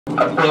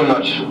I pretty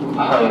much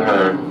hung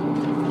her,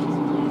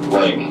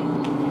 like,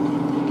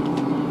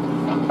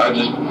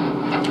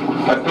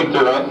 I picked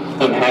her up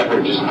and had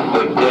her just,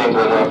 like,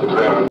 dangling off the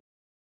ground.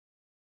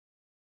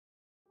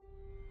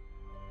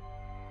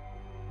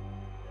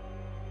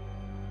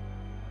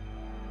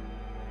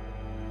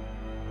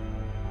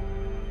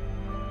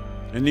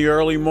 In the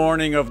early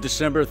morning of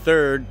December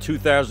 3rd,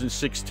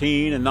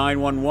 2016, a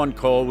 911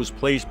 call was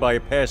placed by a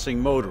passing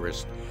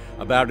motorist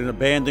about an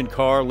abandoned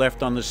car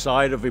left on the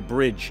side of a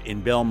bridge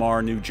in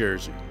Belmar, New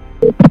Jersey.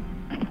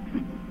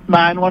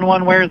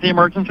 911, where is the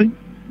emergency?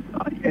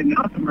 Yeah,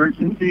 not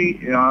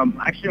emergency.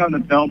 Actually on the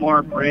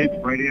Belmar Bridge,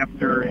 right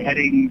after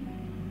heading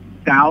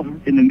south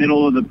in the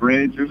middle of the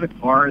bridge, there's a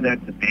car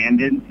that's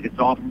abandoned. It's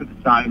off to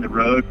the side of the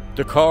road.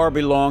 The car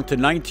belonged to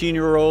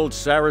 19-year-old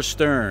Sarh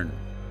Stern.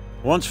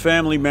 Once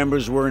family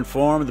members were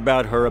informed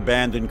about her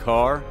abandoned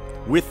car,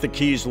 with the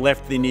keys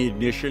left in the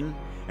ignition,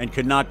 and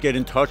could not get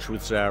in touch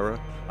with Sarh,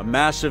 a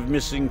massive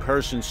missing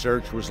person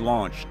search was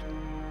launched.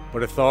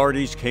 But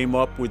authorities came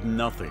up with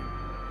nothing.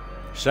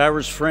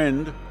 Sarh's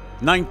friend,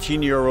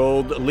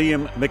 19-year-old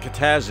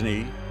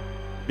McAtasney,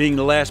 being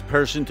the last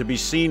person to be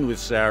seen with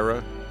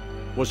Sarh,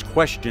 was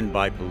questioned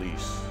by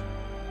police.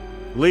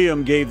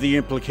 Liam gave the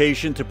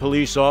implication to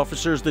police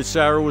officers that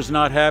Sarh was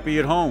not happy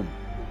at home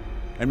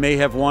and may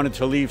have wanted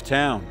to leave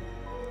town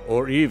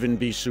or even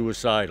be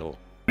suicidal.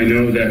 I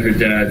know that her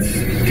dad's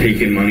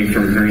taken money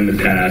from her in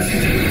the past.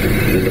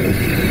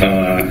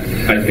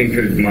 I think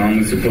her mom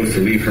was supposed to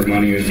leave her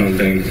money or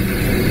something.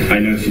 I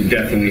know she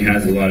definitely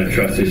has a lot of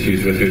trust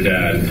issues with her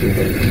dad,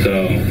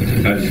 so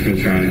I've just been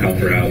trying to help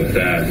her out with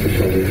that.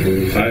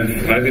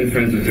 I've been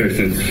friends with her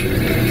since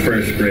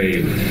first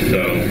grade,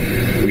 so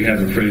we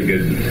have a pretty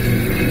good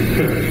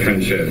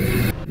friendship.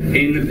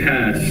 In the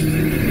past,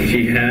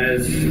 she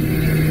has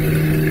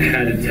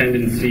had a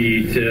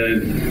tendency to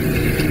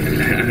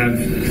have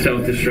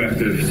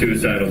self-destructive,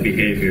 suicidal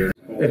behavior.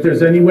 If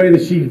there's any way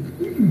that she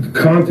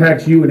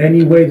contacts you in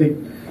any way that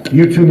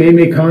you two may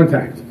make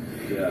contact,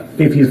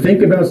 if you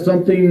think about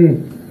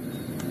something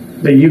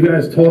that you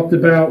guys talked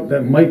about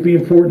that might be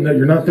important that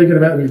you're not thinking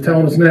about and you're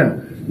telling us now,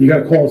 you got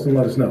to call us and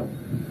let us know.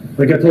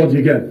 Like I told you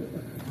again,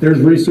 there's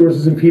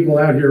resources and people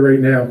out here right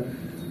now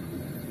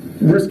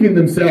risking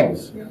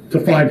themselves to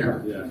find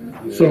her.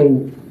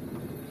 So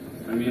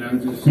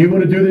you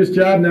want to do this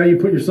job, now you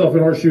put yourself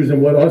in our shoes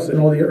and what us and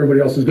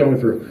everybody else is going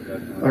through.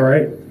 All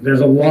right?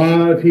 There's a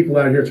lot of people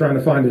out here trying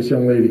to find this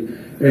young lady,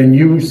 and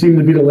you seem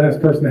to be the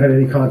last person that had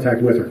any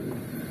contact with her.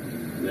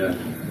 Yeah.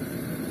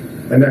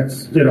 And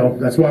that's,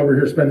 that's why we're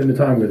here spending the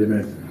time with you,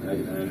 man. I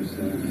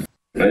understand.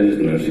 I just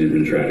know she's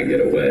been trying to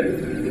get away.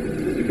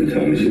 You can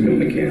tell me she's going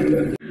to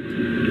Canada.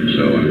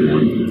 So I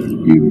want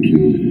you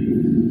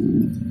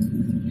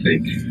to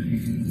think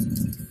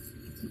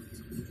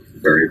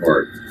very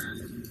hard.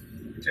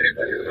 Okay,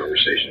 about your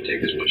conversation.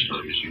 Take as much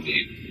time as you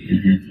need.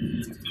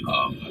 I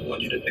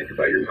want you to think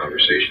about your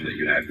conversation that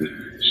you had with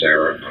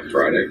Sarh on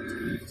Friday. I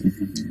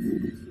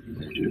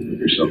want you to put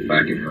yourself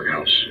back in her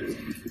house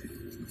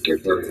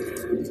with her.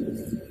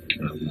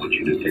 And I want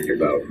you to think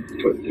about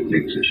the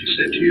things that she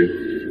said to you.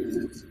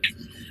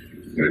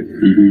 Okay?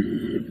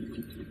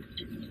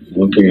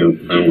 One thing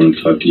I want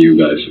to talk to you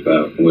guys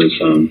about was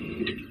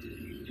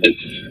if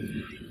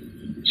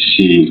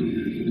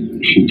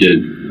she did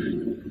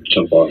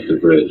jump off the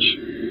bridge.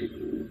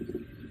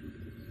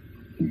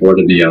 What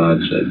are the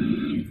odds that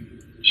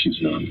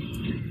she's not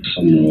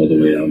somewhere all the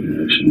way out in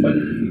the ocean by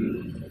now?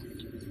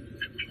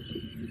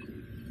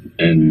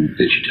 And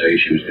did she tell you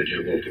she was going to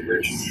jump off the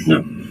bridge? No.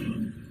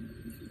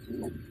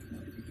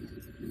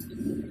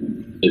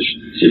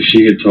 If she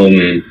had told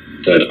me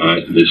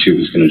that she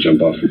was going to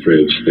jump off the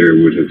bridge, there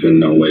would have been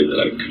no way that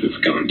I could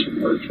have gone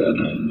to work that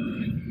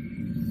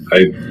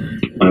night.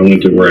 I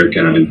went to work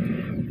and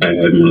I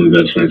had one of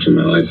the best nights of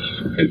my life.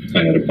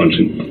 I made a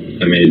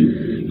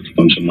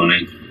bunch of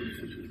money.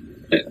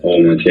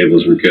 All my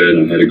tables were good.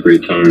 I had a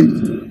great time.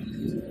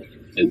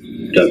 It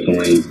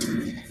definitely,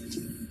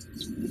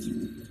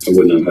 I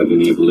would not have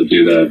been able to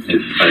do that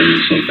if I knew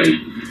something.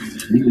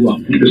 You're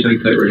welcome. Just hang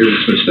tight right here.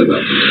 Let's just step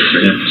out.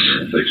 Yeah,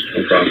 thanks.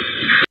 No problem.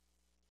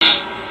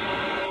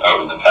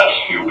 Over the past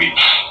few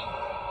weeks,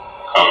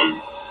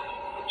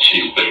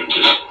 she's been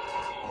just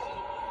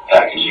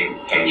packaging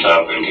things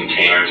up in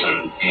containers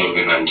and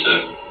moving them to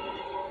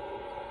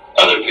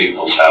other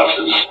people's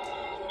houses.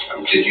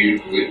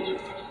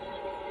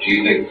 Do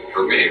you think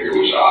her behavior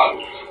was odd?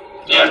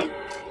 Yeah.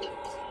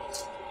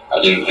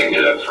 I didn't think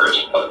it at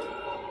first, but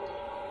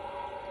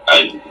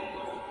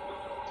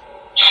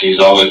she's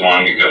always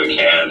wanted to go to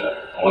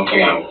Canada. One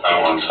thing I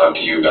want to talk to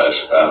you guys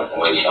about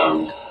was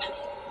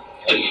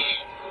if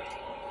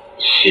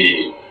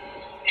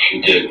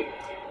she did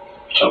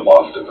jump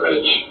off the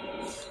bridge,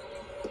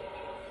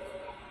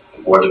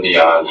 what are the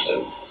odds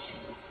that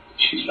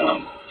she's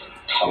not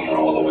somewhere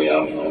all the way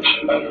out in the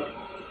ocean by now?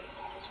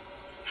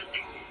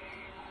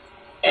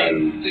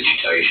 And did she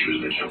tell you she was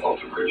going to jump off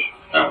the bridge?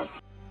 No.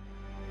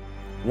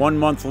 1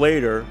 month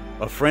later,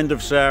 a friend of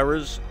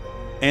Sarh's,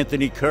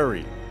 Anthony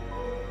Curry,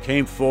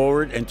 came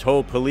forward and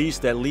told police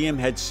that Liam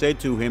had said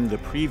to him the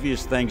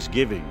previous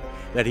Thanksgiving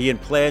that he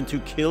had planned to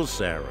kill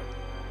Sarh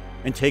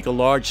and take a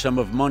large sum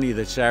of money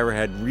that Sarh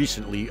had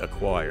recently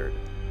acquired.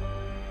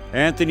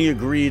 Anthony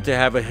agreed to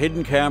have a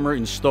hidden camera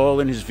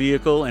installed in his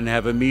vehicle and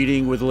have a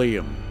meeting with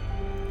Liam.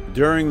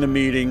 During the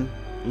meeting,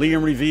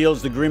 Liam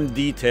reveals the grim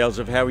details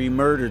of how he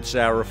murdered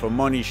Sarh for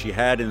money she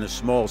had in a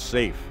small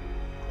safe,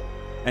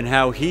 and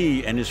how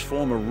he and his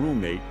former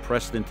roommate,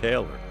 Preston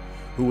Taylor,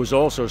 who was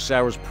also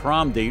Sarah's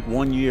prom date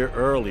 1 year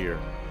earlier,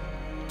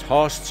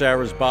 tossed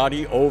Sarah's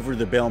body over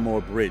the Belmar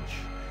Bridge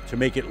to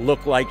make it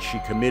look like she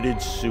committed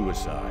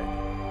suicide.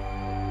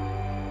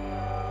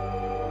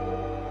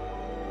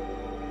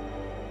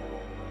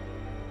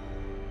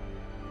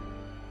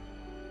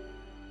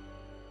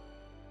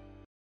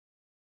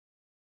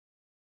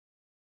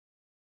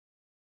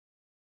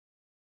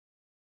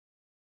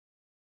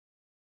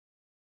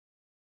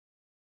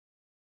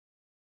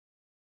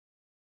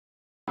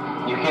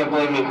 You can't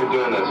blame me for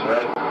doing this,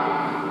 right?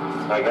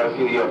 I gotta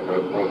feel you up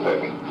real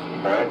quick,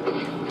 alright?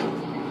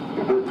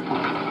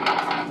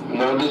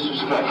 No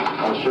disrespect.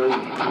 I'll show you.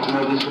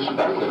 No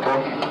disrespect,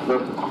 okay?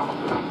 Look.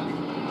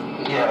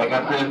 Yeah, I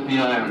got the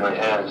FBI on my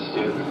ass,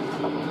 dude.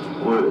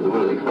 What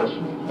are they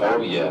questioning?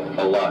 Oh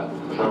yeah, a lot.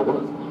 About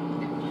what?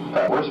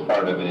 The worst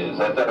part of it is,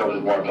 I thought I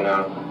was walking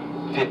out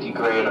 50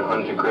 grand,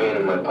 100 grand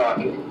in my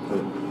pocket.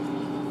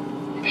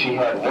 She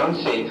had one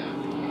safe,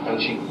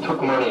 and she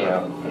took money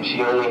out, and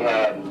she only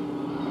had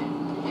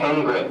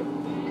 10 grand.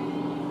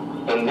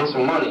 And this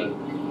money,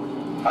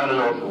 I don't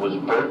know if it was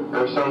burnt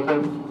or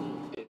something.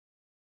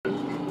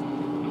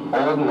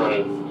 Old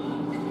money,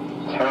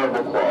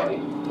 terrible quality.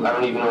 I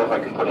don't even know if I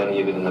can put any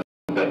of it in the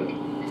bank.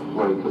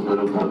 Right, because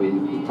it'll probably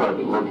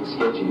look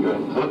sketchy, right?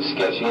 Look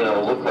sketchy, and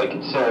it'll look like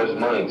it's Sarah's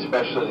money,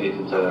 especially if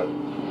it's a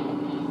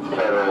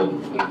federal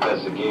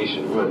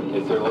investigation. Right.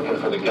 If they're looking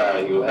for the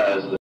guy who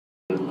has the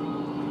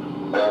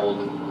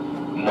old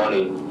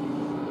money.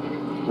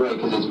 Right,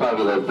 because it's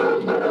probably like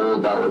the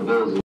old dollar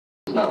bills.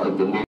 It's not like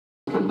the new,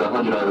 because the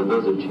 $100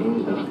 bills have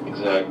changed now.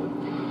 Exactly.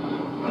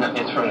 No,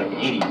 it's from the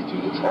 80s,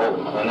 dude. It's old.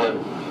 And then,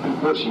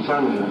 what, she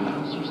found it in her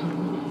house or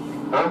something?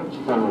 Huh? She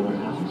found it in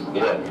her house?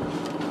 Yeah.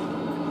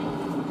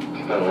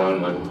 She found a lot of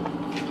money.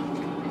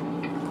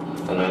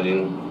 And I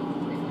didn't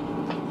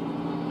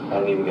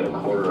even get a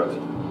quarter of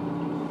it.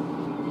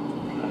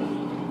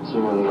 So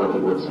you only got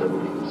like, what,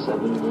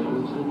 7 million?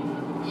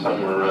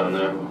 Somewhere around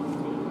there.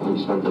 And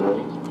you spent it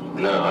all?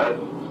 No,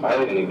 I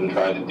didn't even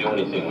try to do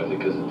anything with it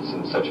because it's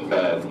in such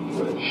bad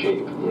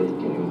shape. Yeah, you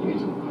can't even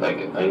use it. Like,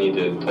 I need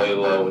to play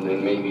low and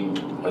then maybe,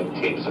 like,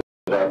 tape some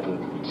up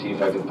and see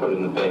if I can put it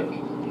in the bank.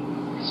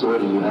 So where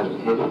do you have it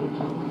hidden?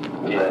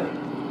 Yeah.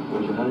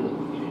 Where'd you hide it?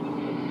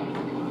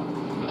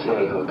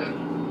 Sandyhook.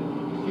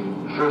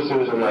 First it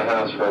was in my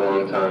house for a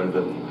long time,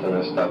 but then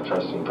I stopped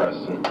trusting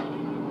Preston.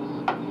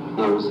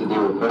 Yeah, what's the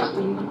deal with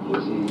Preston?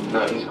 Was he...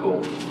 No, he's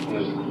cool. He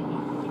was...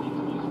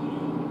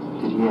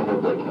 Did he end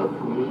up, like,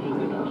 helping you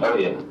or not? Oh,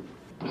 yeah.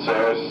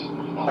 Sarah's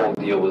whole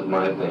deal was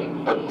my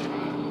thing. But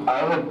I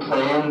had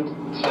planned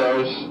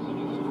Sarah's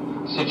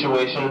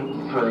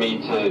situation for me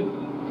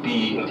to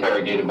be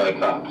interrogated by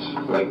cops.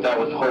 Like, that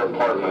was whole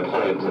part of my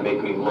plan, to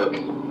make me look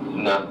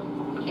not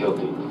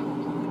guilty.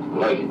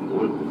 Like,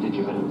 what did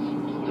you end up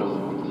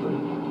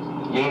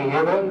doing? You didn't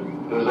hear about it?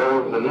 It was all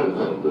over the news.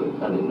 No, but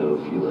I didn't know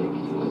if you, like,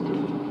 you went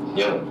through it.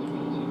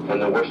 Yeah.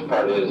 And the worst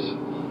part is,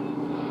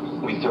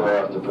 we threw her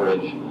off the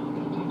bridge,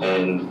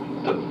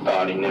 and the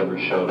body never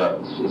showed up.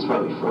 It's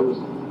probably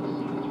frozen.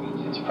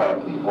 It's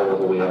probably all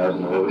the way out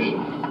in the ocean.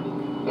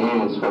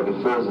 And it's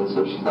fucking frozen,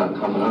 so she's not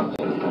coming up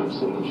anytime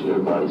soon. Her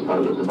body's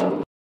probably at the bottom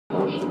of the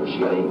ocean, or she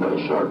got eaten by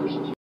a shark or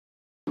something.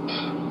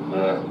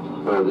 Yeah.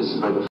 Bro, this is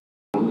like a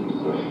movie,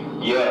 bro.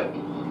 Yeah.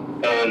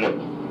 And,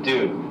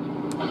 dude.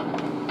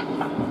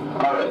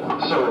 Alright,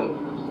 so,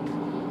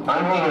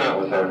 I'm hanging out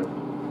with her.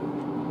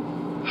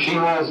 She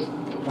has,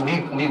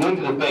 we went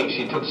to the bank,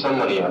 she took some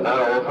money out, not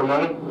all of her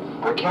money.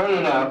 We're counting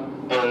it out,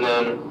 and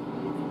then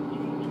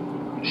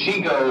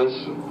she goes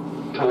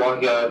to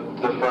walk out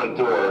the front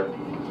door.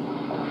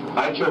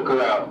 I choke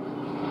her out,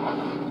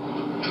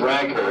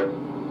 drag her.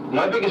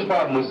 My biggest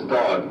problem was the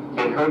dog,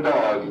 and her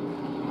dog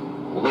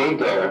laid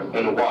there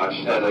and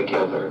watched as I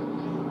killed her.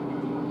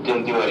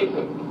 Didn't do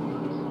anything.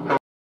 Her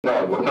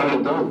dog. What kind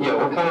of dog? Yeah,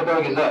 what kind of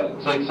dog is that?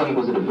 It's like some.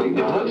 Was it a big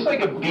dog? It looks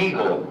like a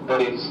beagle,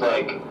 but it's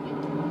like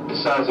the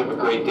size of a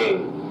Great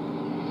Dane.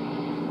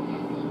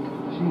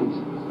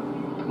 Jeez.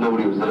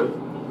 Nobody was there?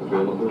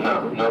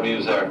 No, nobody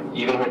was there.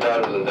 Even her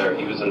dad wasn't there.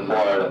 He was in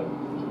Florida.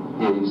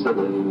 Yeah, you said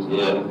that he was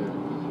there.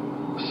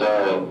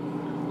 So,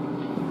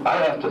 I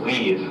have to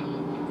leave.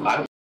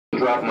 I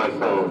dropped my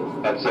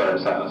phone at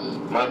Sarah's house.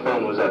 My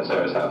phone was at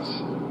Sarah's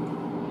house.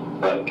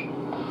 Like...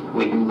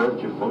 Wait, you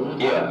left your phone?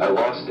 Yeah, I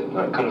lost it.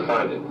 I couldn't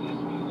find it.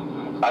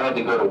 I had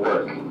to go to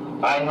work.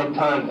 I had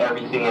timed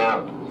everything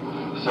out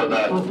so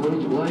that...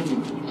 Why did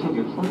you take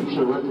your phone? You should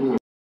have left it in your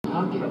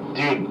pocket.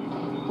 Dude.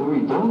 What were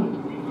you doing?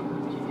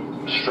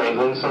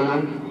 Strangling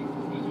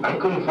someone? I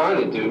couldn't find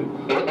it, dude.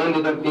 It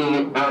ended up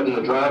being out in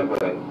the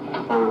driveway.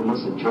 Oh, it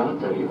must have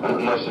dropped at you.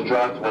 It must have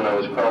dropped when I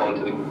was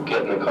crawling to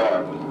get in the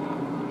car.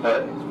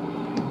 But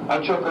I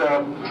took her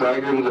out,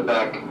 dragged her into the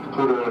back,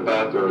 put her in the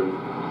bathroom,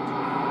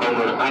 and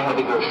then I had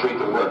to go straight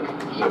to work.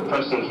 So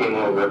Preston came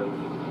over,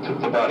 took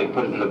the body,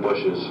 put it in the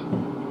bushes,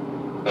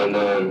 and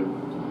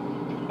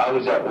then I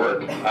was at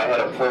work. I had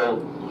a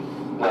full,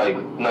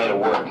 night of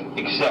work,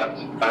 except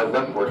I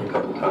left work a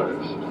couple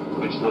times,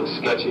 which looks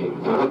sketchy.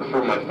 I look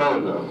for my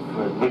phone, though,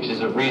 which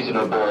is a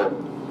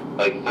reasonable,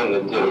 thing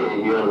to do. Yeah,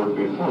 you don't look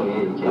for your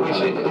phone, Which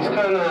is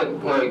kind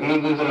of, me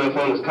losing my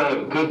phone is kind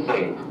of a good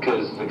thing,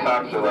 because the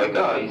cops are like,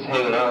 oh, he's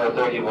hanging out out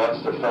there, he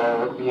lost his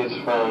phone,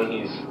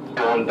 he's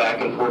going back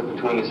and forth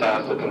between his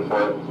house looking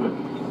for it.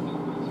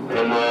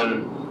 And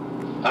then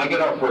I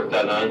get off work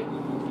that night,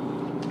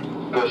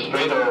 go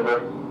straight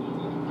over,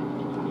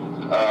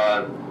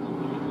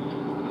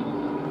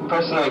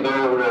 Preston and I go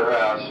over to her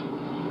house,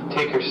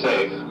 take her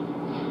safe,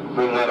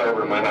 bring that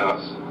over to my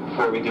house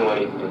before we do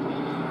anything.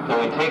 Then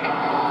we take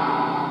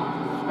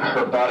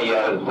her body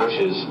out of the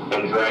bushes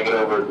and drag it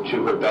over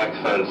to her back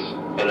fence,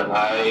 and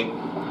I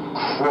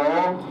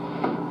crawl,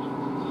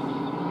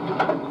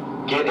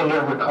 get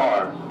into her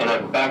car, and I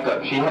back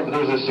up.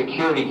 There's a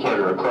security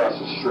camera across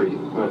the street,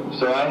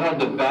 so I had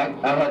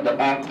to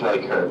act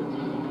like her.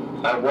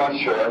 I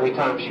watched her every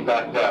time she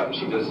backed out.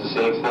 She does the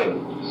same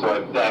thing. So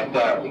I backed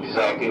out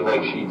exactly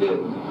like she did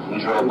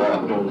and drove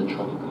off. Put her in the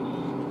trunk?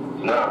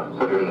 Nah,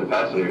 put her in the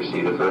passenger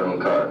seat of her own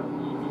car.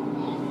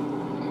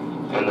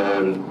 And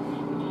then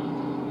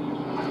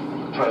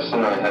Preston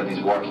and I had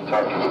these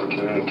walkie-talkies to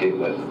communicate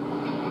with.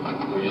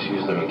 We just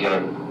used them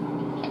again.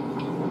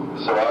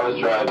 So I was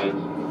driving,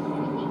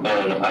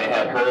 and I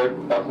had her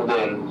buckled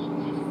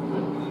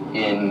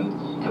in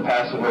the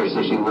passenger seat.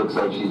 So she looks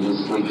like she's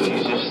just sleeping.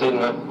 She's just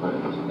sitting up.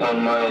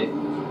 And my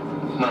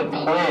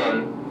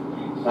plan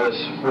was,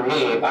 for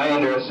me, I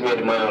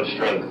underestimated my own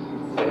strength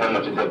and how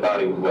much a dead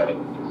body would weigh.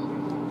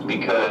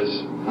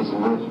 Because it's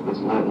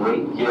limp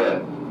weight?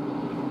 Yeah.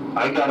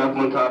 I got up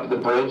on top of the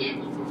bridge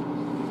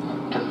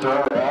to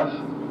throw her off.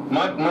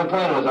 My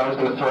plan was I was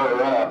going to throw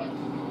her off,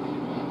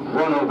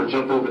 run over,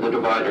 jump over the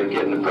divider, and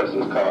get into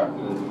Preston's car.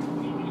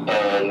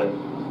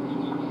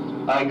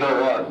 And I go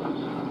up,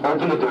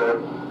 open the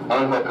door,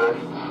 unhook her,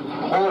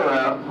 pull her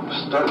out,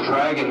 start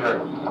dragging her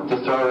to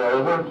throw her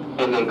over,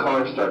 and then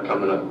cars start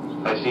coming up.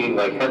 I see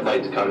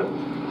headlights coming.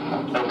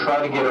 I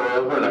try to get her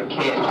over, and I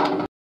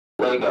can't.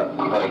 Leg up,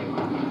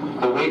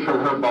 the weight from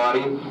her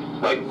body,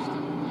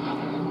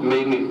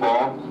 made me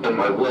fall, and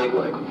my leg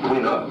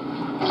went up.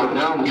 So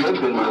now I'm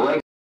lifting my leg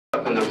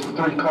up, and there's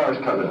 3 cars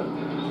coming up.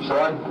 So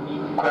I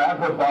grab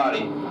her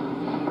body.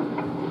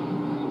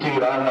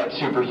 Dude, I had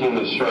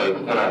superhuman strength,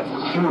 and I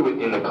threw it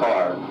in the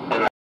car,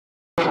 and I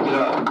picked it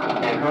up,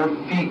 and her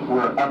feet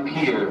were up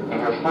here,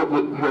 and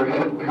her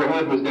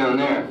head was down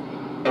there,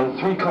 and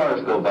 3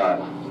 cars go by,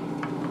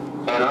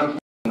 and I'm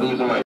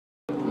losing my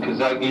because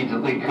that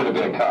easily could have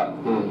been a cop.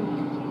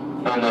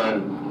 And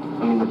then,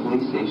 the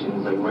police station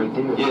is right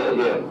there.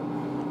 Yeah.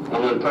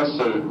 And then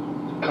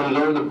Preston comes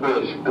over the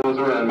bridge, goes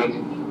around, makes a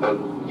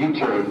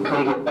U-turn,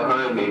 comes up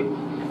behind me.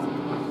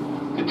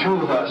 The 2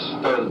 of us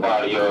throw the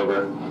body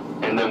over,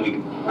 and then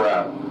we're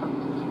out.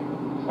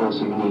 Oh,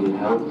 so you needed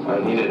help? I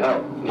needed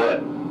help, yeah.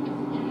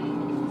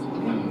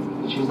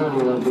 Damn. She's not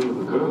even that big of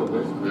a girl,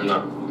 right? No.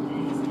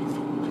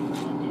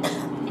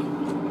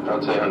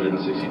 I'd say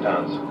 160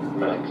 pounds,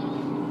 max.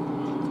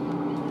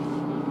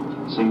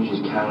 So you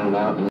just counted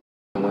out and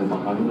went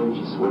behind her,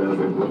 just without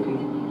her looking?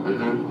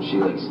 Mm-hmm. She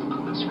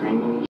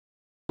screaming?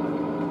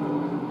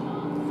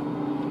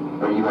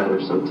 Or you had her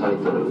so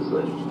tight that it was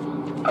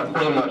I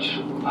pretty much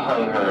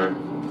hung her,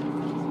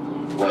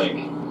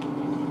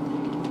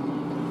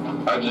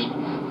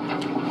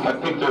 I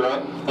picked her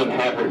up and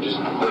had her just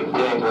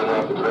dangling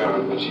off the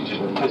ground, and she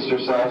just pissed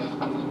herself,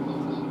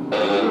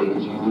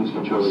 and you lose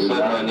control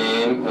said my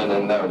name, and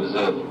then that was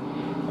it.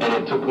 And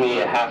it took me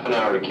a half an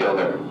hour to kill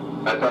her.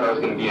 I thought I was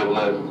going to be able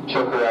to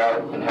choke her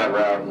out and have her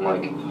out in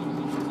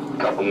a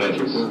couple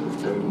minutes.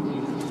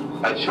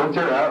 I choked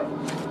her out,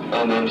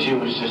 and then she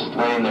was just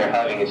laying there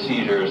having a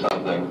seizure or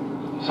something.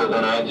 So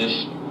then I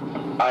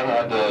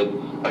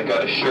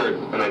got a shirt,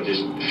 and I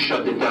just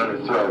shoved it down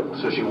her throat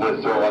so she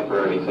wouldn't throw up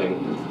or anything,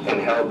 and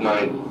held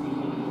my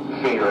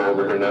finger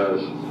over her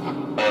nose,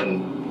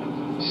 and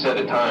set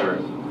a timer.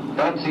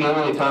 That's the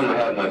only time I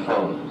had my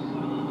phone.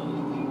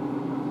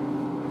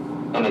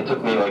 And it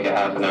took me a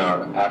half an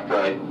hour after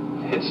I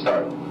hit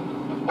start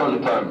on the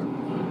timer.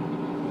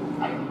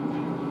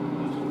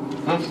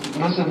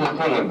 This is the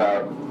thing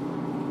about,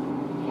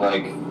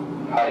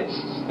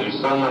 heists. There's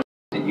so much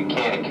that you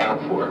can't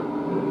account for.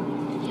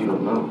 You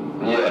don't know.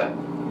 Yeah.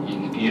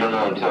 You don't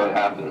know until it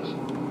happens.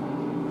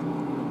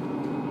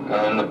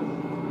 And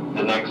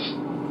the next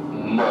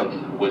month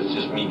was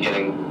just me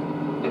getting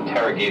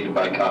interrogated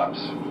by cops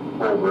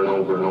over and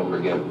over and over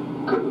again.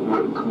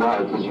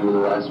 Why? Because you were the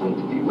last one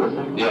to be with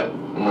her? Yeah.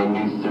 And they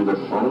knew through the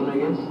phone, I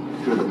guess?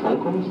 Through the phone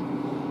calls?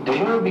 They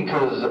knew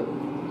because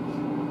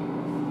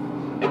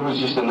it was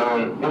just it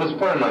was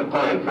part of my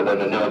plan for them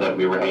to know that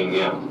we were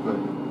hanging out.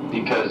 Right.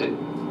 Because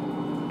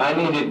I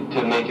needed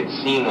to make it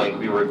seem like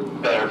we were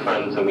better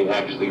friends than we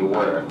actually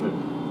were,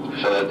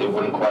 so that they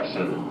wouldn't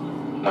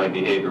question my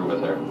behavior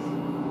with her.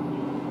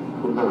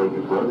 What about like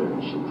your brother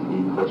and shit? Did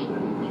he question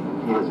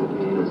anything? He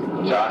doesn't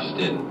know. Josh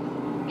did.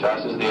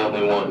 Josh is the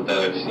only one that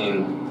I've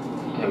seen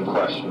him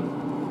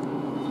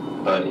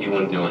question, but he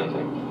wouldn't do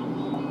anything.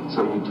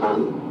 So you told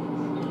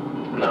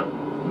him? No.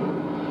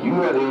 You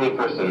are the only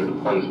person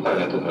on this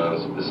planet that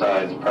knows,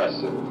 besides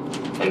Preston.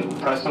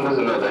 And Preston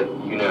doesn't know that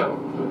you know.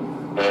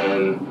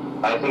 And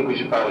I think we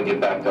should probably get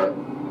back to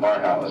our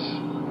house.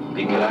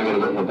 Because I gotta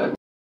get him back.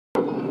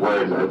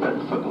 Where is I got to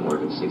fucking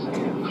work at 6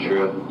 a.m.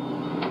 True.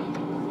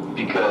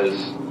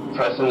 Because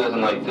Preston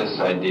doesn't like this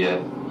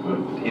idea.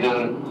 He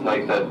doesn't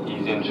like that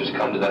you didn't just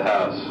come to the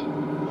house.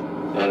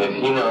 And if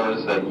he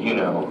knows that you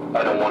know,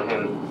 I don't want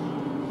him.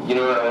 You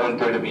know what? I want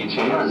there to be a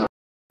chance.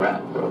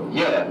 Rat, bro.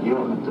 Yeah. You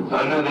don't have to.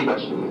 I know they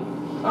question me.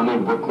 I'm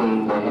in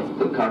Brooklyn.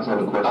 The cops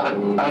haven't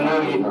questioned me. I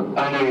know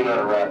you're not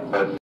a rat,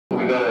 but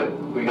we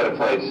gotta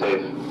play it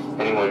safe.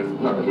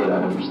 Anyone? No, yeah,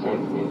 I understand.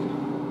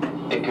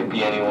 Yeah. It could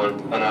be anyone,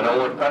 and I don't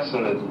want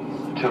Preston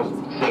to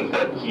think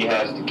that he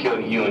has to kill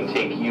you and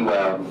take you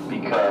out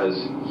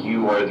because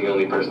you are the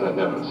only person that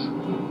knows.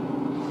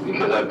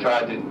 Because I've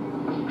tried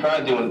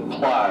to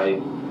imply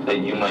that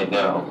you might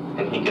know,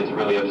 and he gets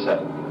really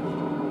upset.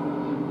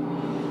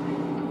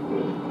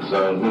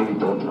 So maybe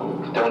don't tell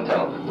him. Don't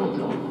tell him. Don't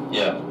tell him.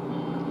 Yeah.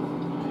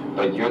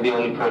 But you're the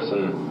only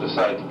person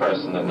besides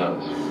Preston that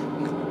knows.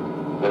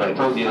 And I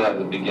told you that at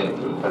the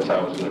beginning. That's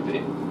how it was going to be.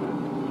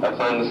 I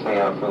planned this thing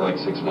out for like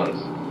 6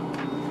 months.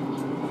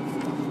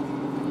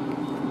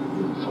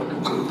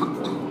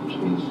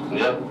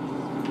 Yeah.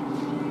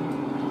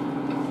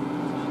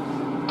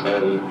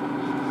 And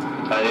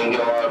I didn't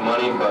get a lot of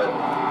money, but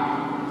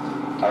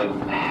I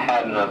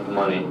had enough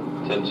money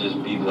to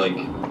just be like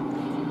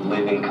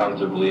living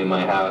comfortably in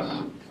my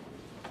house.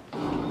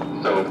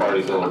 Throwing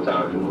parties all the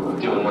time,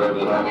 doing whatever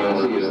the fuck I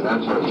want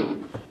to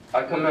do.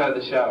 I come out of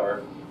the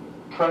shower,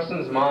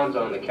 Preston's mom's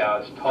on the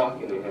couch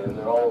talking to him.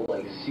 They're all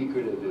like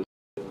secretive and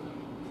shit.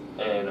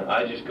 And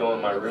I just go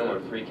in my room,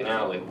 I'm freaking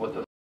out, like what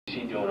the f is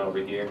she doing over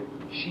here?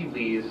 She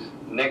leaves.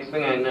 Next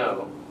thing I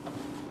know,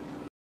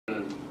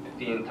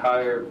 the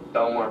entire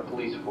Belmar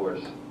police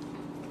force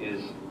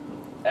is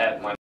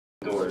at my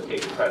door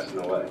taking Preston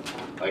away.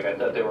 Like I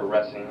thought they were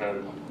arresting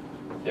him.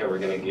 They were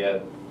gonna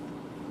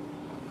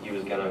he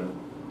was gonna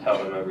tell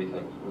them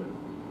everything.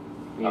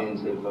 He didn't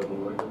say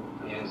fucking word?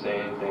 He didn't say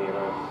anything, and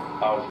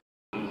I was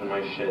losing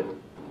my shit.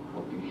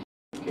 Hope you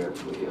be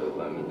careful, yo.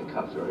 I mean, the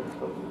cops are already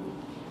fucking,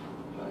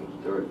 like,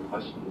 they're already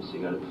questioning you, so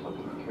you gotta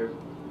fucking be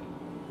careful.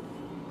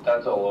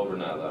 That's all over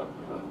now, though.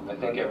 I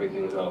think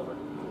everything's over.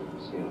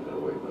 So you don't gotta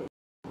worry about it.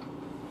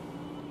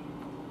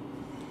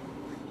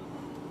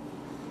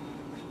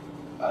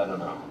 I don't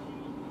know.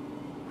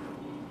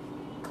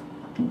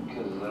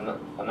 Because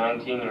a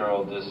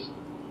 19-year-old just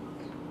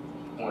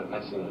went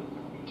missing,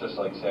 just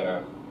like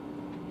Sarah.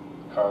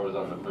 The car was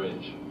on the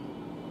bridge.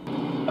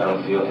 I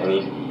don't feel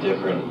any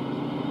different,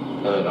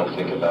 and I don't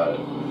think about it.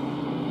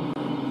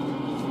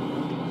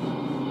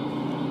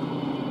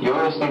 You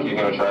always think you're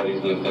going to try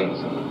these new things,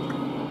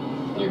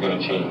 and you're going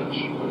to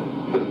change.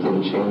 But it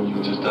didn't change.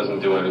 It just doesn't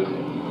do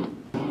anything.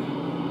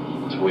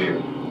 It's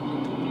weird.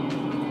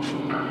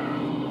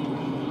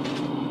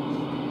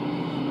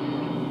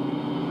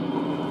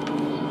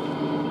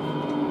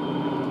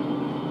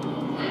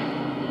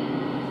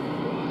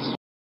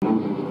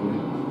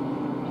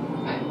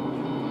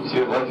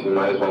 You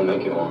might as well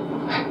make it one.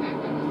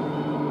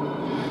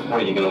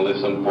 What, are you gonna live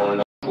some boring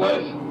ass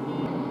life?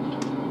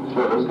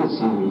 Bro, it was good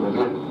seeing you,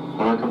 brother.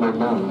 When I come back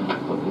down,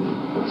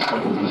 let's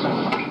fucking do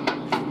something.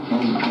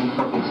 You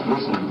fucking,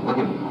 listen, look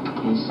at me.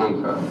 He's safe,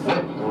 bro.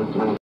 Don't do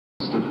anything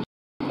stupid.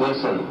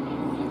 Listen,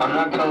 I'm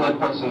not gonna let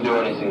Preston do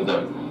anything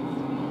dumb.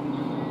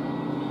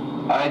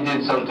 I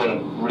did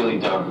something really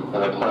dumb,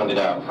 and I planned it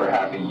out for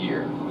half a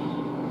year.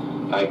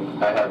 I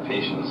have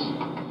patience.